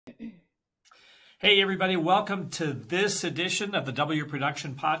Hey, everybody. Welcome to this edition of the W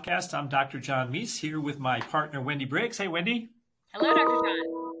Production Podcast. I'm Dr. John Meis here with my partner, Wendy Briggs. Hey, Wendy. Hello, Dr.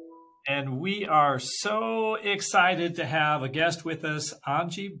 John. And we are so excited to have a guest with us.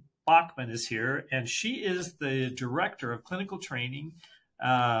 Angie Bachman is here, and she is the Director of Clinical Training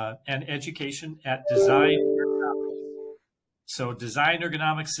and Education at Design Ergonomics. So Design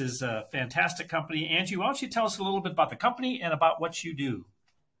Ergonomics is a fantastic company. Angie, why don't you tell us a little bit about the company and about what you do?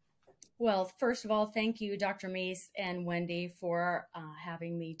 Well, first of all, thank you, Dr. Meis and Wendy, for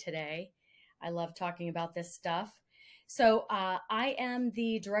having me today. I love talking about this stuff. So I am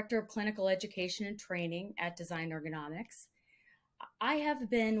the Director of Clinical Education and Training at Design Ergonomics. I have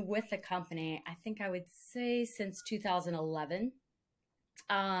been with the company, I think I would say since 2011.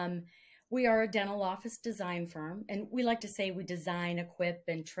 We are a dental office design firm, and we like to say we design, equip,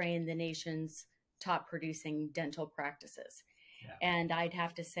 and train the nation's top producing dental practices. Yeah. And I'd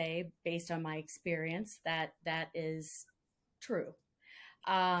have to say, based on my experience, that is true.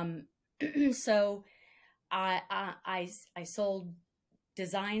 So I sold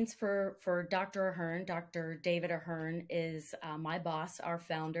designs for Dr. Ahern. Dr. David Ahern is my boss, our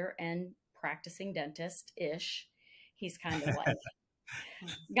founder and practicing dentist-ish. He's kind of like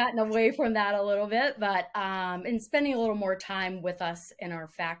gotten away from that a little bit, but and spending a little more time with us in our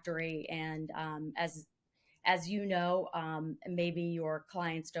factory. And as you know, maybe your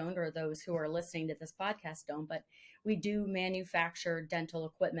clients don't, or those who are listening to this podcast don't, but we do manufacture dental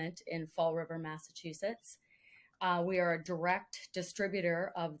equipment in Fall River, Massachusetts. We are a direct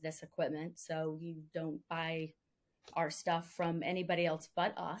distributor of this equipment, so you don't buy our stuff from anybody else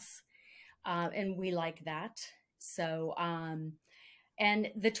but us, and we like that. So, and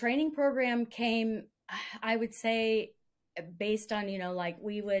the training program came, I would say, based on, like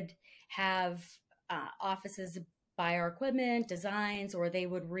we would have offices buy our equipment, designs, or they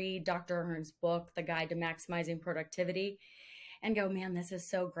would read Dr. Ahern's book, The Guide to Maximizing Productivity, and go, man, this is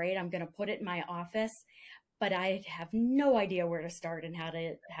so great. I'm going to put it in my office, but I have no idea where to start and how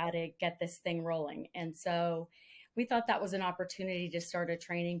to get this thing rolling. And so we thought that was an opportunity to start a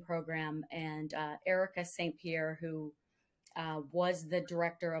training program. And Erica St. Pierre, who was the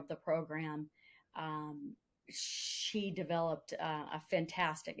director of the program, she developed a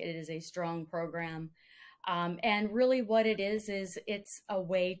fantastic, it is a strong program. And really what it is it's a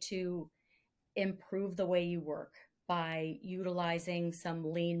way to improve the way you work by utilizing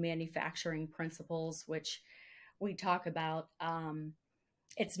some lean manufacturing principles, which we talk about.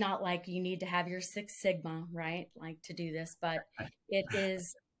 It's not like you need to have your Six Sigma, right? Like to do this, but it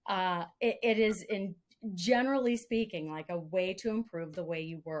is, it is in generally speaking, like a way to improve the way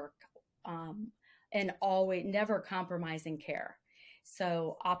you work. And always never compromising care.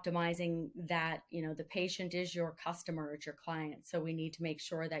 So optimizing that, the patient is your customer, it's your client. So we need to make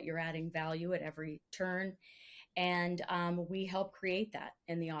sure that you're adding value at every turn. And we help create that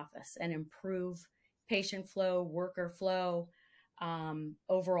in the office and improve patient flow, worker flow,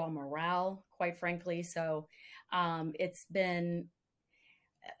 overall morale, quite frankly. So it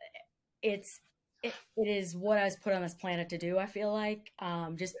is what I was put on this planet to do, I feel like,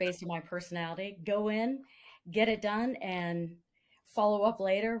 just based on my personality. Go in, get it done, and follow up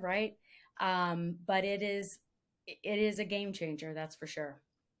later, right? But it is a game changer, that's for sure.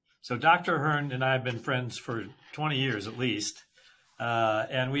 So Dr. Ahern and I have been friends for 20 years at least,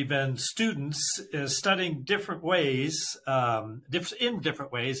 and we've been students studying different ways, in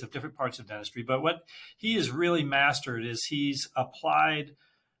different ways of different parts of dentistry. But what he has really mastered is he's applied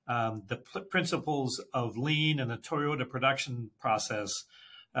the principles of lean and the Toyota production process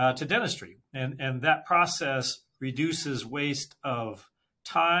to dentistry. And that process reduces waste of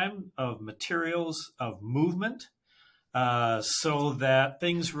time, of materials, of movement, so that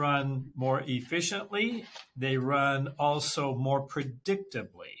things run more efficiently. They run also more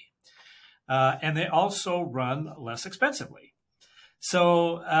predictably. And they also run less expensively.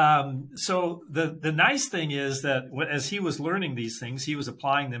 So, the nice thing is that as he was learning these things, he was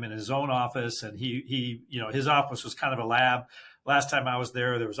applying them in his own office, and his office was kind of a lab. Last time I was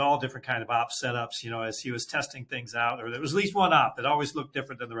there was all different kind of op setups, as he was testing things out, or there was at least one op that always looked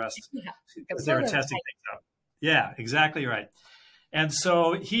different than the rest because they were testing things out. Yeah, exactly right. And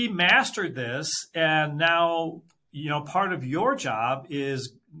so he mastered this, and now, part of your job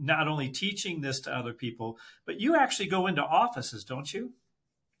is not only teaching this to other people, but you actually go into offices, don't you?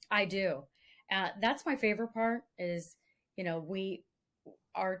 I do. That's my favorite part is,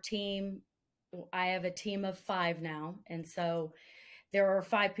 our team, I have a team of 5 now. And so there are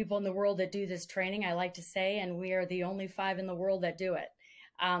 5 people in the world that do this training, I like to say, and we are the only 5 in the world that do it,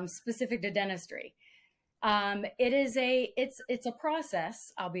 specific to dentistry. It's a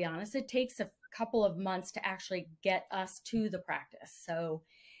process. I'll be honest. It takes a couple of months to actually get us to the practice. So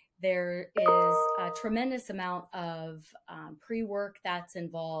there is a tremendous amount of pre-work that's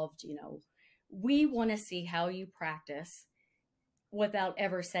involved. You know, we want to see how you practice without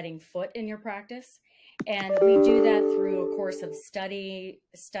ever setting foot in your practice. And we do that through a course of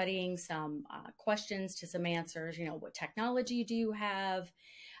studying some questions to some answers. You know, what technology do you have?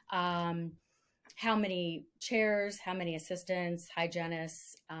 How many chairs, how many assistants,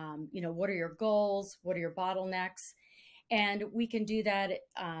 hygienists, you know, what are your goals? What are your bottlenecks? And we can do that,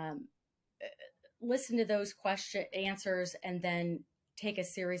 listen to those answers, and then take a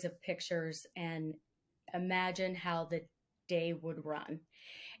series of pictures and imagine how the day would run.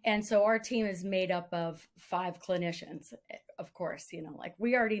 And so our team is made up of 5 clinicians, of course, you know, like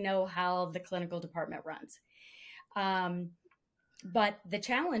we already know how the clinical department runs. But the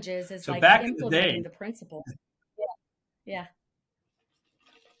challenge is So like back in the implementing day, the principles. Yeah.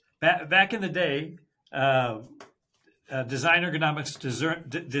 back in the day, Design Ergonomics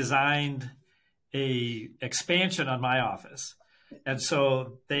designed a expansion on my office. And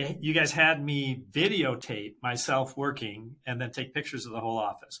so you guys had me videotape myself working and then take pictures of the whole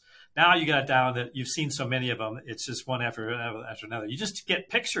office. Now you got down that you've seen so many of them. It's just one after another. You just get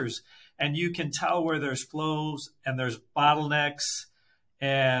pictures and you can tell where there's flows and there's bottlenecks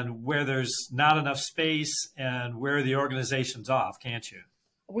and where there's not enough space and where the organization's off, can't you?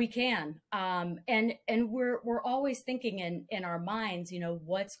 We can. And we're always thinking in our minds, you know,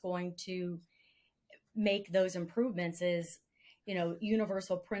 what's going to make those improvements is, you know,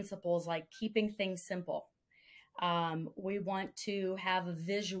 universal principles like keeping things simple. We want to have a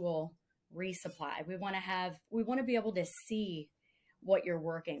visual resupply. We want to be able to see what you're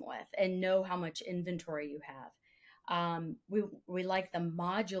working with and know how much inventory you have. We like the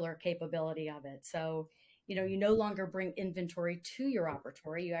modular capability of it. So, you know, you no longer bring inventory to your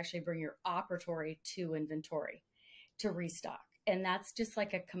operatory. You actually bring your operatory to inventory to restock. And that's just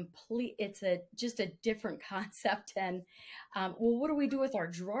like just a different concept. And, well, what do we do with our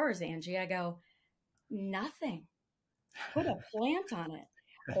drawers, Angie? I go, nothing. Put a plant on it,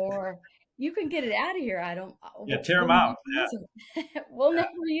 or you can get it out of here. Tear them out. We'll never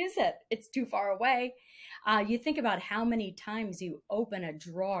use it. It's too far away. You think about how many times you open a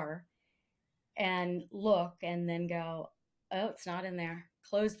drawer and look and then go, oh, it's not in there.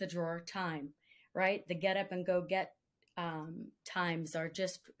 Close the drawer. Time, right? The get up and go get times are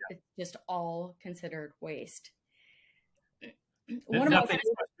just all considered waste. One of my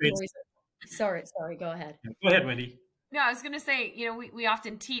sorry, go ahead. Go ahead, Wendy. No, I was going to say, you know, we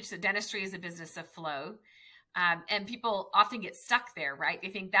often teach that dentistry is a business of flow. And people often get stuck there, right? They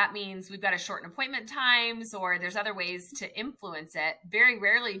think that means we've got to shorten appointment times or there's other ways to influence it. Very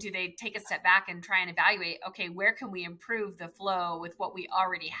rarely do they take a step back and try and evaluate, okay, where can we improve the flow with what we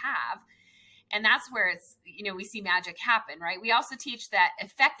already have? And that's where it's, you know, we see magic happen, right? We also teach that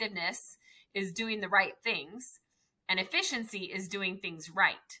effectiveness is doing the right things and efficiency is doing things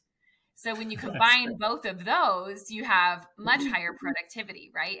right. So when you combine both of those, you have much higher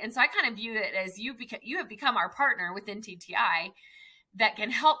productivity, right? And so I kind of view it as you have become our partner within TTI that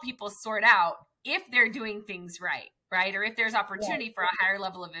can help people sort out if they're doing things right? Or if there's opportunity for a higher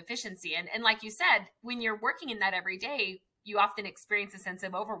level of efficiency. And like you said, when you're working in that every day, you often experience a sense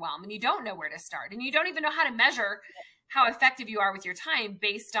of overwhelm and you don't know where to start and you don't even know how to measure how effective you are with your time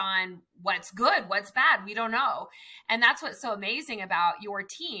based on what's good, what's bad. We don't know. And that's what's so amazing about your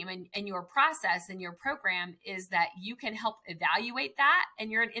team and your process and your program is that you can help evaluate that.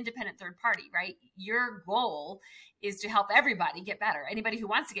 And you're an independent third party, right? Your goal is to help everybody get better. Anybody who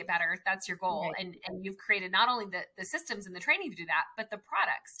wants to get better, that's your goal. Right. And you've created not only the systems and the training to do that, but the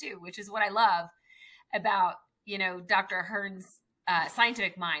products too, which is what I love about, you know, Dr. Ahern's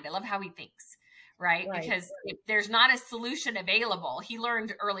scientific mind. I love how he thinks. Right? Because if there's not a solution available, he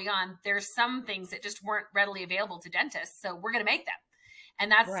learned early on, there's some things that just weren't readily available to dentists. So we're going to make them.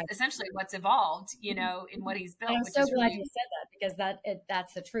 And that's essentially what's evolved, you know, in what he's built. I'm so glad you said that because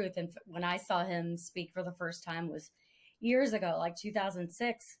that's the truth. And when I saw him speak for the first time was years ago, like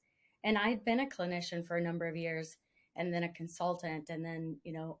 2006. And I'd been a clinician for a number of years and then a consultant. And then,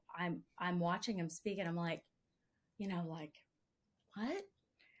 you know, I'm watching him speak and I'm like, you know, like, what?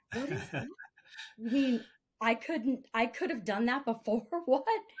 What is that? I mean, I could have done that before. What?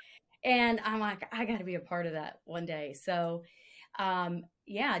 And I'm like, I got to be a part of that one day. So,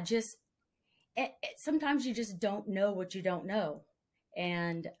 just sometimes you just don't know what you don't know.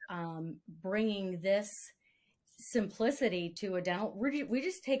 And bringing this simplicity to a dental, we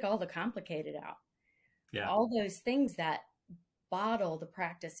just take all the complicated out. Yeah. All those things that bottle the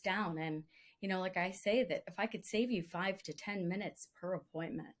practice down. And, like I say that if I could save you 5 to 10 minutes per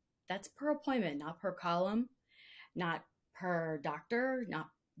appointment, that's per appointment, not per column, not per doctor,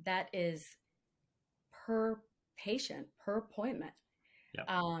 that is per patient, per appointment. Yep.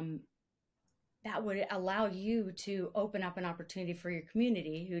 That would allow you to open up an opportunity for your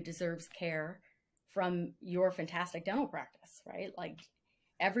community who deserves care from your fantastic dental practice, right? Like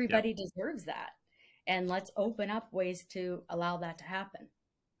everybody deserves that. And let's open up ways to allow that to happen.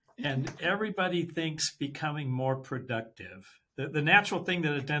 And everybody thinks becoming more productive. The natural thing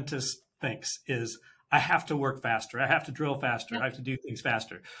that a dentist thinks is, I have to work faster. I have to drill faster. I have to do things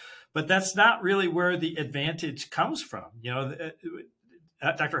faster. But that's not really where the advantage comes from.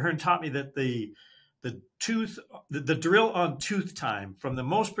 Dr. Ahern taught me that the drill on tooth time from the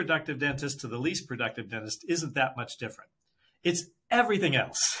most productive dentist to the least productive dentist isn't that much different. It's everything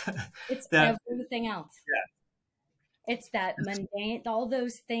else. It's everything else. Yeah. It's that mundane, all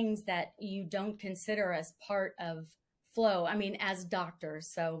those things that you don't consider as part of flow. I mean, as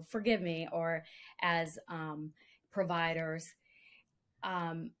doctors, so forgive me, or as providers,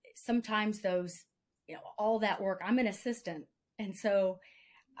 sometimes those, all that work, I'm an assistant. And so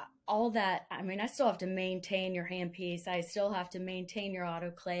all that, I mean, I still have to maintain your handpiece. I still have to maintain your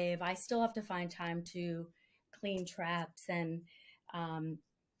autoclave. I still have to find time to clean traps and,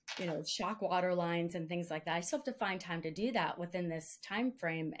 shock water lines and things like that. I still have to find time to do that within this time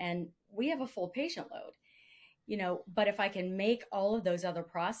frame. And we have a full patient load, but if I can make all of those other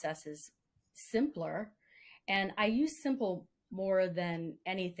processes simpler, and I use simple more than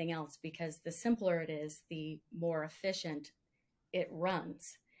anything else, because the simpler it is, the more efficient it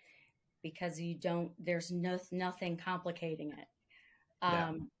runs, because there's nothing complicating it.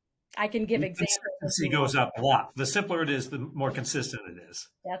 I can give examples. Consistency goes up a lot. The simpler it is, the more consistent it is.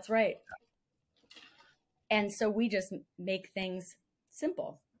 That's right. And so we just make things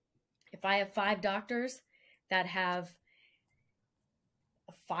simple. If I have 5 doctors that have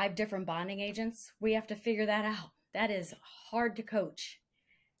 5 different bonding agents, we have to figure that out. That is hard to coach.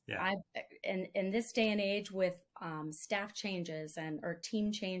 Yeah. In this day and age with staff changes or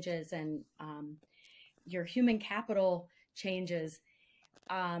team changes and your human capital changes,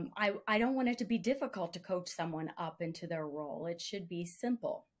 I don't want it to be difficult to coach someone up into their role. It should be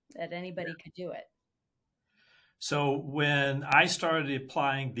simple, that anybody could do it. So when I started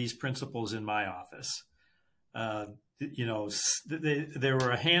applying these principles in my office, there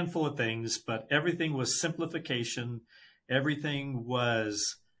were a handful of things, but everything was simplification. Everything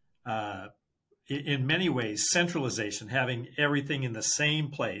was, in many ways, centralization, having everything in the same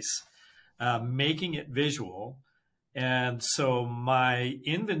place, making it visual. And so my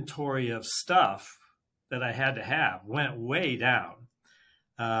inventory of stuff that I had to have went way down,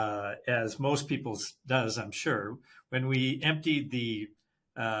 as most people's does, I'm sure. When we emptied the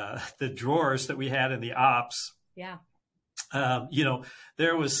drawers that we had in the ops,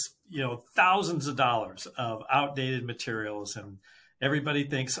 there was, thousands of dollars of outdated materials, and everybody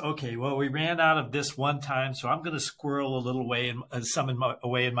thinks, okay, well, we ran out of this one time, so I'm going to squirrel a little away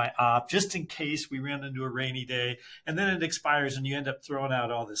in my op, just in case we run into a rainy day, and then it expires and you end up throwing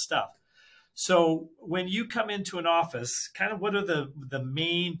out all this stuff. So when you come into an office, kind of what are the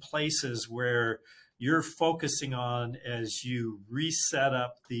main places where you're focusing on as you reset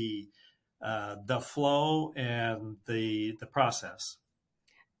up the flow and the process?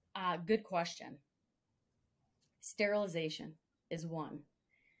 Good question. Sterilization is one.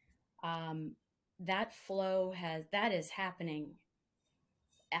 That flow that is happening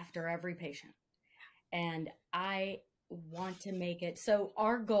after every patient. And I want to make it, so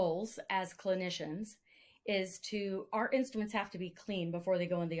our goals as clinicians is our instruments have to be clean before they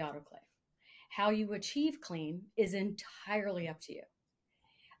go in the autoclave. How you achieve clean is entirely up to you.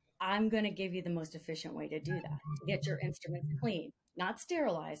 I'm going to give you the most efficient way to do that, to get your instruments clean, not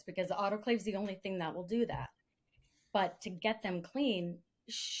sterilized, because the autoclave is the only thing that will do that. But to get them clean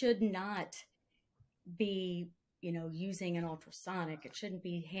should not be, using an ultrasonic. It shouldn't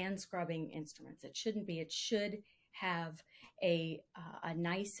be hand scrubbing instruments. It shouldn't be. It should have a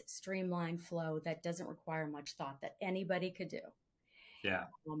nice streamlined flow that doesn't require much thought, that anybody could do. Yeah.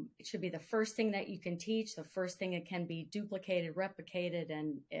 It should be the first thing that you can teach, the first thing that can be duplicated, replicated,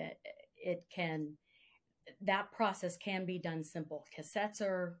 and that process can be done simple. Cassettes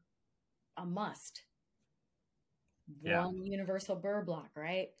are a must. Yeah. One universal burr block,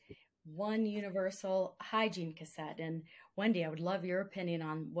 right? One universal hygiene cassette. And Wendy, I would love your opinion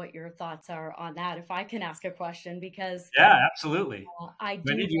on what your thoughts are on that, if I can ask a question, because yeah, absolutely. I do.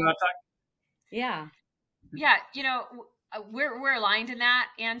 Wendy, do you want to talk? Yeah. Yeah. we're aligned in that,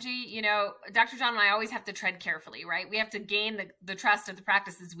 Angie. You know, Dr. John and I always have to tread carefully, right? We have to gain the trust of the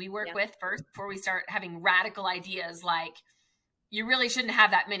practices we work with first before we start having radical ideas like you really shouldn't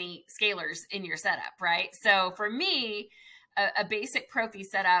have that many scalers in your setup, right? So for me, a basic prophy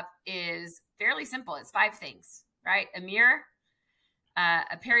setup is fairly simple. It's 5 things, right? A mirror,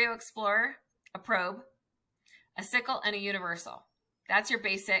 a perio explorer, a probe, a sickle, and a universal. That's your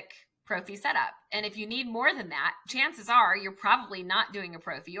basic prophy setup. And if you need more than that, chances are you're probably not doing a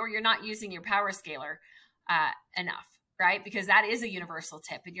prophy, or you're not using your power scaler enough, right? Because that is a universal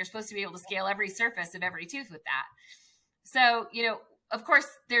tip, and you're supposed to be able to scale every surface of every tooth with that. So, you know, of course,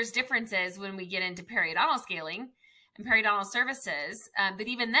 there's differences when we get into periodontal scaling and periodontal services. But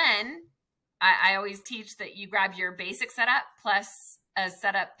even then, I always teach that you grab your basic setup plus a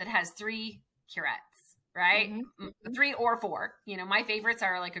setup that has 3 curettes, right? 3 or 4. You know, my favorites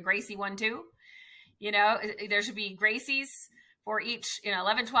are like a Gracie 1, 2. You know, there should be Gracies for each, you know,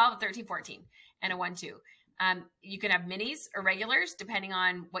 11, 12, 13, 14, and a 1, 2. You can have minis or regulars depending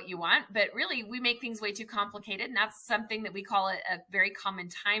on what you want, but really we make things way too complicated. And that's something that we call a very common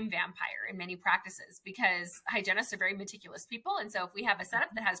time vampire in many practices, because hygienists are very meticulous people. And so if we have a setup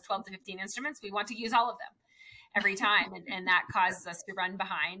that has 12 to 15 instruments, we want to use all of them every time. And that causes us to run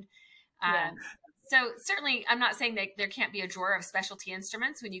behind. So certainly I'm not saying that there can't be a drawer of specialty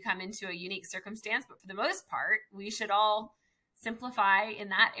instruments when you come into a unique circumstance, but for the most part, we should all simplify in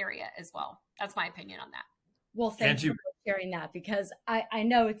that area as well. That's my opinion on that. Well, thank you for sharing that, because I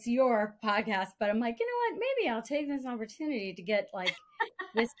know it's your podcast, but I'm like, you know what, maybe I'll take this opportunity to get like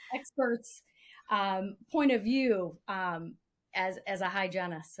this expert's point of view as a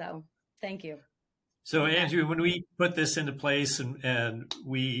hygienist. So thank you. So Andrew, when we put this into place and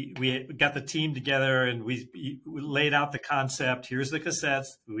we got the team together and we laid out the concept, here's the cassettes,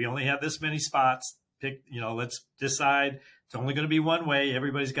 we only have this many spots, pick, you know, let's decide it's only going to be one way.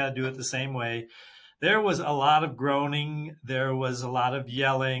 Everybody's got to do it the same way. There was a lot of groaning. There was a lot of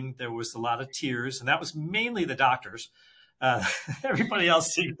yelling. There was a lot of tears, and that was mainly the doctors. Everybody else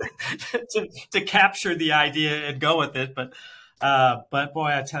seemed to capture the idea and go with it. But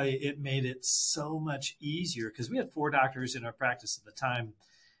boy, I tell you, it made it so much easier, because we had 4 doctors in our practice at the time.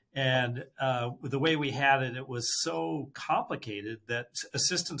 And the way we had it, it was so complicated that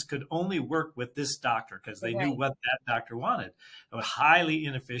assistants could only work with this doctor because they knew what that doctor wanted. It was highly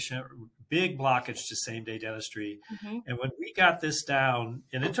inefficient, big blockage to same-day dentistry. And when we got this down,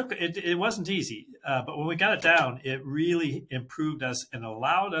 and it wasn't easy, but when we got it down, it really improved us and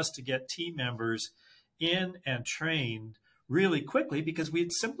allowed us to get team members in and trained really quickly because we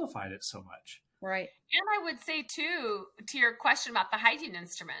had simplified it so much. Right. And I would say too, to your question about the hygiene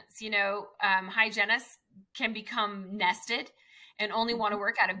instruments, you know, hygienists can become nested and only want to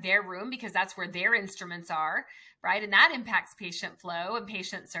work out of their room because that's where their instruments are, right? And that impacts patient flow and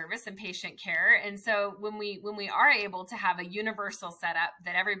patient service and patient care. And so when we are able to have a universal setup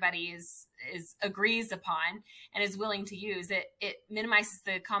that everybody agrees upon and is willing to use, it minimizes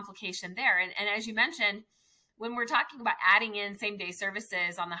the complication there. And as you mentioned, when we're talking about adding in same-day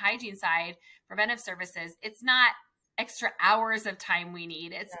services on the hygiene side, preventive services, it's not extra hours of time we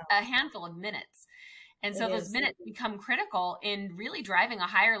need. It's a handful of minutes. And so those minutes become critical in really driving a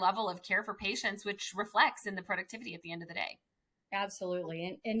higher level of care for patients, which reflects in the productivity at the end of the day.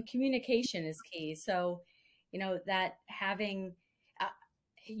 Absolutely. And communication is key. So, you know, that having,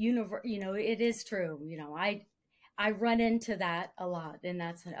 you know, it is true. You know, I run into that a lot, and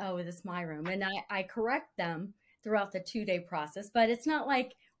that's, oh, this is my room. And I correct them throughout the 2-day process, but it's not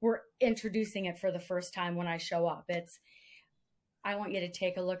like we're introducing it for the first time when I show up. It's, I want you to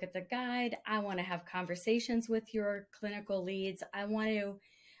take a look at the guide. I want to have conversations with your clinical leads. I want to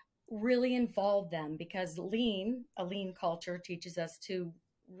really involve them, because a lean culture teaches us to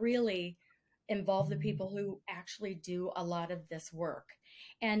really involve the people who actually do a lot of this work.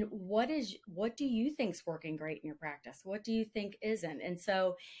 And what do you think's working great in your practice? What do you think isn't? And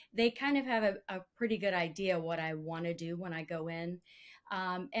so they kind of have a pretty good idea what I want to do when I go in.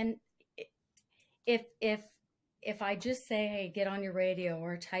 And if I just say, hey, get on your radio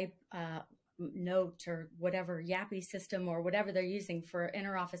or type note or whatever Yappy system or whatever they're using for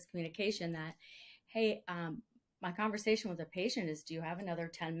interoffice communication, that, hey, my conversation with a patient is, do you have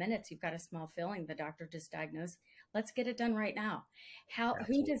another 10 minutes? You've got a small filling the doctor just diagnosed. Let's get it done right now.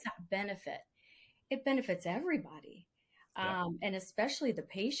 Who does that benefit? It benefits everybody. And especially the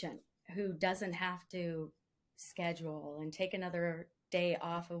patient, who doesn't have to schedule and take another day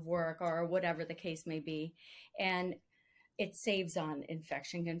off of work or whatever the case may be. And it saves on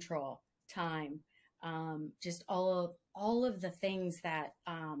infection control, time, just all of the things that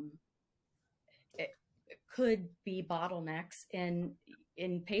could be bottlenecks in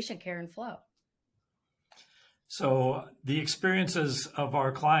patient care and flow. So the experiences of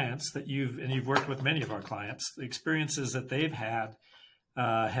our clients that you've worked with many of our clients, the experiences that they've had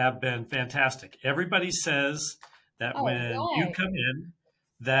have been fantastic. Everybody says that when you come in,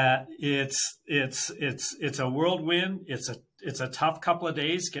 that it's a whirlwind. It's a tough couple of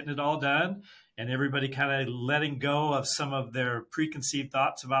days getting it all done, and everybody kind of letting go of some of their preconceived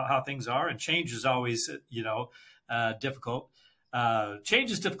thoughts about how things are. And change is always, difficult.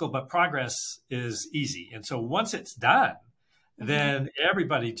 Change is difficult, but progress is easy. And so once it's done, then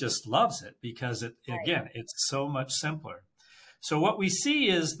everybody just loves it because again, it's so much simpler. So what we see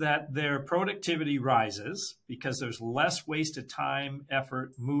is that their productivity rises because there's less wasted time,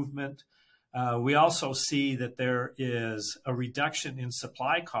 effort, movement. We also see that there is a reduction in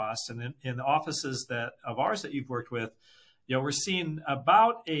supply costs. And in the offices of ours that you've worked with, we're seeing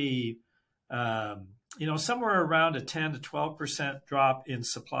about somewhere around a 10 to 12% drop in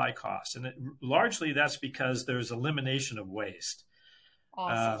supply costs. And largely that's because there's elimination of waste.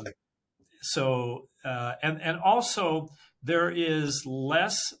 Awesome. And also there is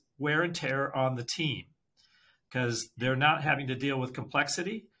less wear and tear on the team because they're not having to deal with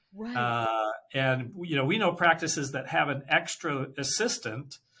complexity. Right. And we know practices that have an extra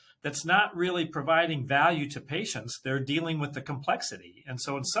assistant that's not really providing value to patients. They're dealing with the complexity. And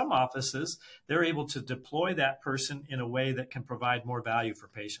so in some offices, they're able to deploy that person in a way that can provide more value for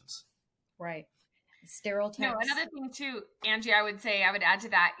patients. Right. Sterile techs. No, another thing too, Angie, I would add to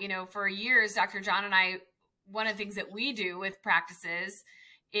that, for years, Dr. John and I, one of the things that we do with practices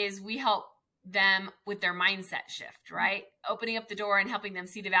is we help them with their mindset shift, right? Opening up the door and helping them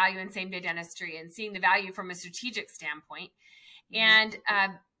see the value in same-day dentistry and seeing the value from a strategic standpoint. And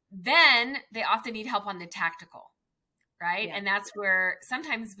then they often need help on the tactical, right? Yeah. And that's where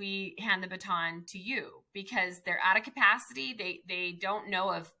sometimes we hand the baton to you because they're out of capacity. They don't know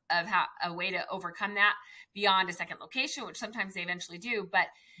of how a way to overcome that beyond a second location, which sometimes they eventually do. But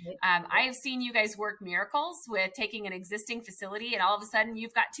I have seen you guys work miracles with taking an existing facility and all of a sudden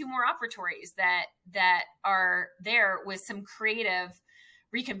you've got 2 more operatories that are there with some creative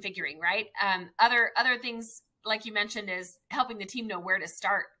reconfiguring, right? Other things, like you mentioned, is helping the team know where to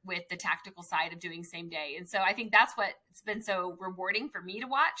start with the tactical side of doing same day. And so I think that's what's been so rewarding for me to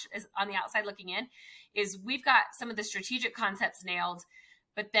watch is on the outside looking in is we've got some of the strategic concepts nailed,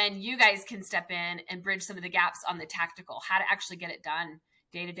 but then you guys can step in and bridge some of the gaps on the tactical, how to actually get it done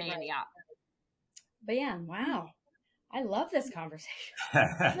day to day in the op. Man, wow. I love this conversation.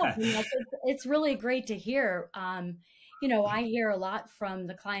 It's really great to hear. I hear a lot from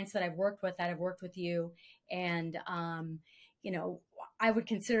the clients that I've worked with you. And, I would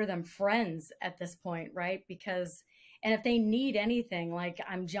consider them friends at this point, right? And if they need anything, like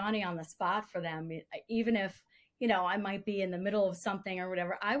I'm Johnny on the spot for them, even if, I might be in the middle of something or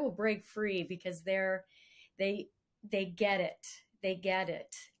whatever, I will break free because they get it. They get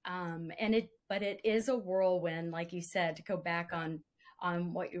it. But it is a whirlwind, like you said, to go back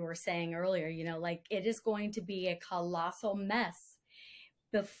on what you were saying earlier, it is going to be a colossal mess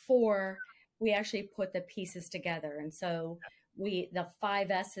before we actually put the pieces together. And so the 5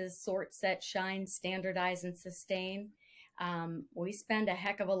 S's, sort, set, shine, standardize, and sustain. We spend a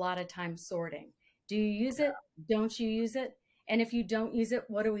heck of a lot of time sorting. Do you use it? Don't you use it? And if you don't use it,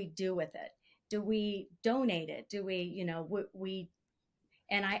 what do we do with it? Do we donate it? Do we,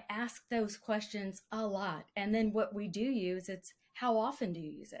 and I ask those questions a lot. And then what we do use, it's how often do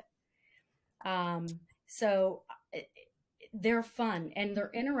you use it? So they're fun and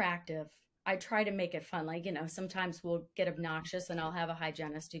they're interactive. I try to make it fun. Sometimes we'll get obnoxious and I'll have a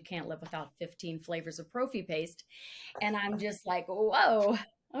hygienist who can't live without 15 flavors of prophy paste. And I'm just like, whoa,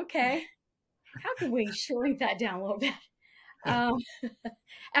 okay. How can we shrink that down a little bit?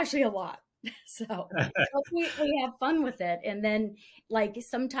 Actually, a lot. So we have fun with it. And then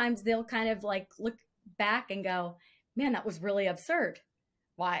sometimes they'll kind of look back and go, man, that was really absurd.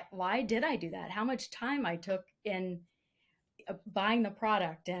 Why did I do that? How much time I took in buying the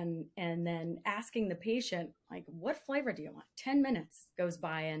product and then asking the patient, what flavor do you want? 10 minutes goes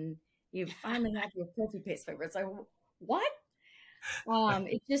by and you finally have your prophy paste flavor. It's like, what?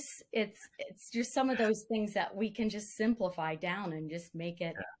 It's just some of those things that we can just simplify down and just make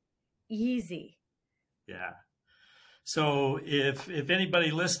it easy. Yeah. So if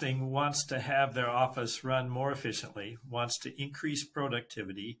anybody listening wants to have their office run more efficiently, wants to increase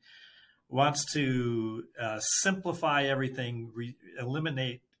productivity, wants to simplify everything,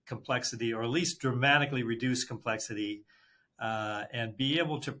 eliminate complexity, or at least dramatically reduce complexity, and be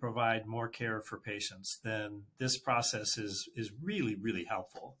able to provide more care for patients, then this process is really, really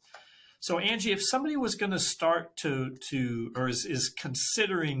helpful. So Angie, if somebody was going to start or is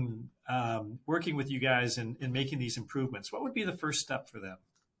considering working with you guys in making these improvements, what would be the first step for them?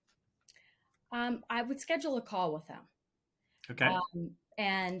 I would schedule a call with them. Okay.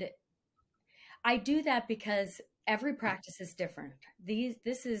 And I do that because every practice is different.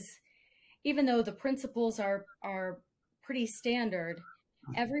 This is, even though the principles are pretty standard,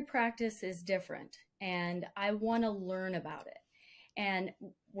 every practice is different, and I want to learn about it. And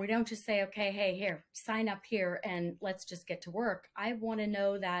we don't just say, okay, hey, here, sign up here and let's just get to work. I want to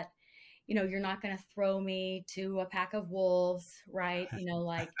know that, you're not going to throw me to a pack of wolves, right?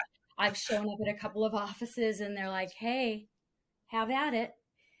 Like I've shown up at a couple of offices and they're like, hey, have at it.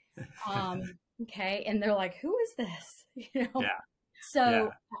 Okay. And they're like, who is this? Yeah.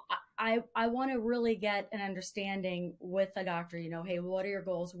 So yeah. I want to really get an understanding with a doctor, hey, what are your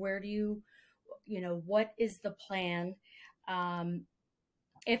goals? Where do you, what is the plan?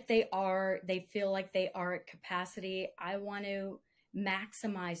 If they feel like they are at capacity, I want to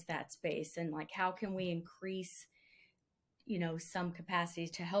maximize that space. And like, how can we increase, some capacity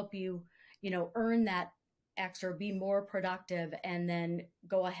to help you, earn that extra, be more productive, and then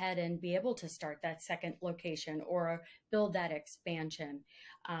go ahead and be able to start that second location or build that expansion,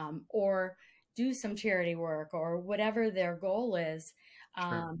 or do some charity work or whatever their goal is.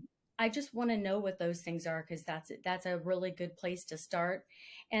 Sure. I just want to know what those things are, because that's a really good place to start,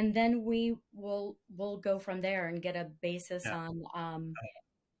 and then we'll go from there and get a basis on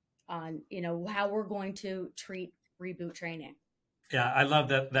how we're going to treat reboot training. Yeah, I love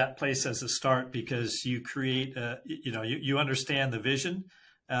that place as a start, because you create, you understand the vision,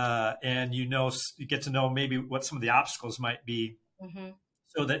 and you get to know maybe what some of the obstacles might be,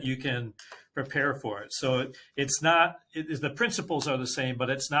 so that you can prepare for it. So the principles are the same, but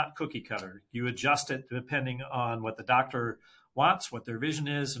it's not cookie cutter. You adjust it depending on what the doctor wants, what their vision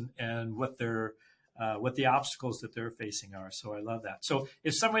is, and what the obstacles that they're facing are. So I love that. So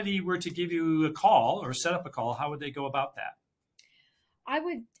if somebody were to give you a call or set up a call, how would they go about that? I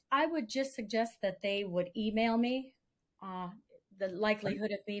would just suggest that they would email me. The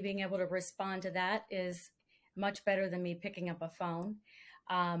likelihood of me being able to respond to that is much better than me picking up a phone.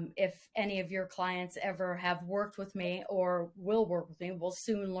 If any of your clients ever have worked with me or will work with me, will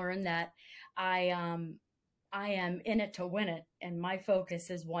soon learn that I am in it to win it, and my focus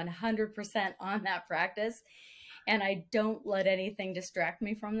is 100% on that practice, and I don't let anything distract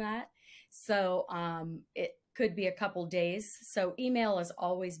me from that. So it could be a couple days. So email is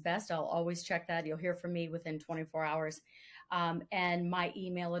always best. I'll always check that. You'll hear from me within 24 hours. And my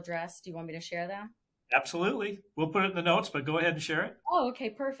email address, do you want me to share that? Absolutely. We'll put it in the notes, but go ahead and share it. Oh, okay,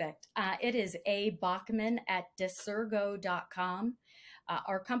 perfect. It is abachman@desergo.com.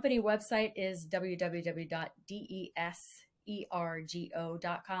 Our company website is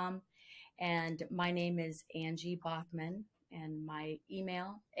www.desergo.com. And my name is Angie Bachman, and my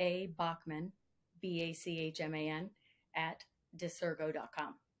email, abachman, BACHMAN,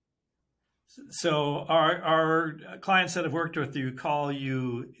 @desergo.com. So our clients that have worked with you call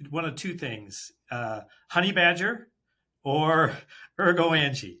you one of two things, Honey Badger or Ergo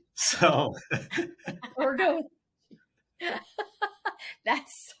Angie. So Ergo.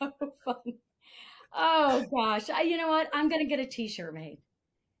 That's so fun. Oh gosh. You know what? I'm going to get a t-shirt made.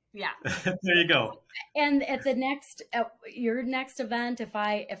 Yeah. There you go. And at your next event, if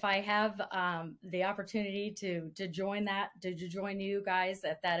I have the opportunity to join you guys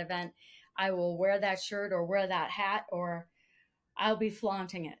at that event, I will wear that shirt or wear that hat, or I'll be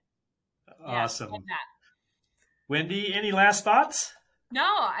flaunting it. Awesome. Yeah, like that. Wendy, any last thoughts? No,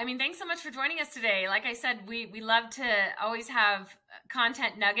 I mean, thanks so much for joining us today. Like I said, we love to always have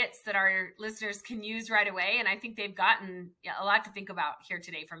content nuggets that our listeners can use right away. And I think they've gotten a lot to think about here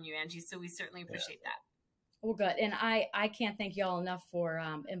today from you, Angie. So we certainly appreciate that. Well, good. And I can't thank y'all enough for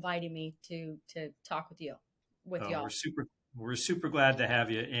inviting me to talk with y'all. We're super glad to have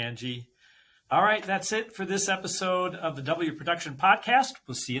you, Angie. All right, that's it for this episode of the W Production Podcast.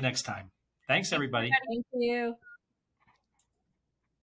 We'll see you next time. Thanks, everybody. Thank you.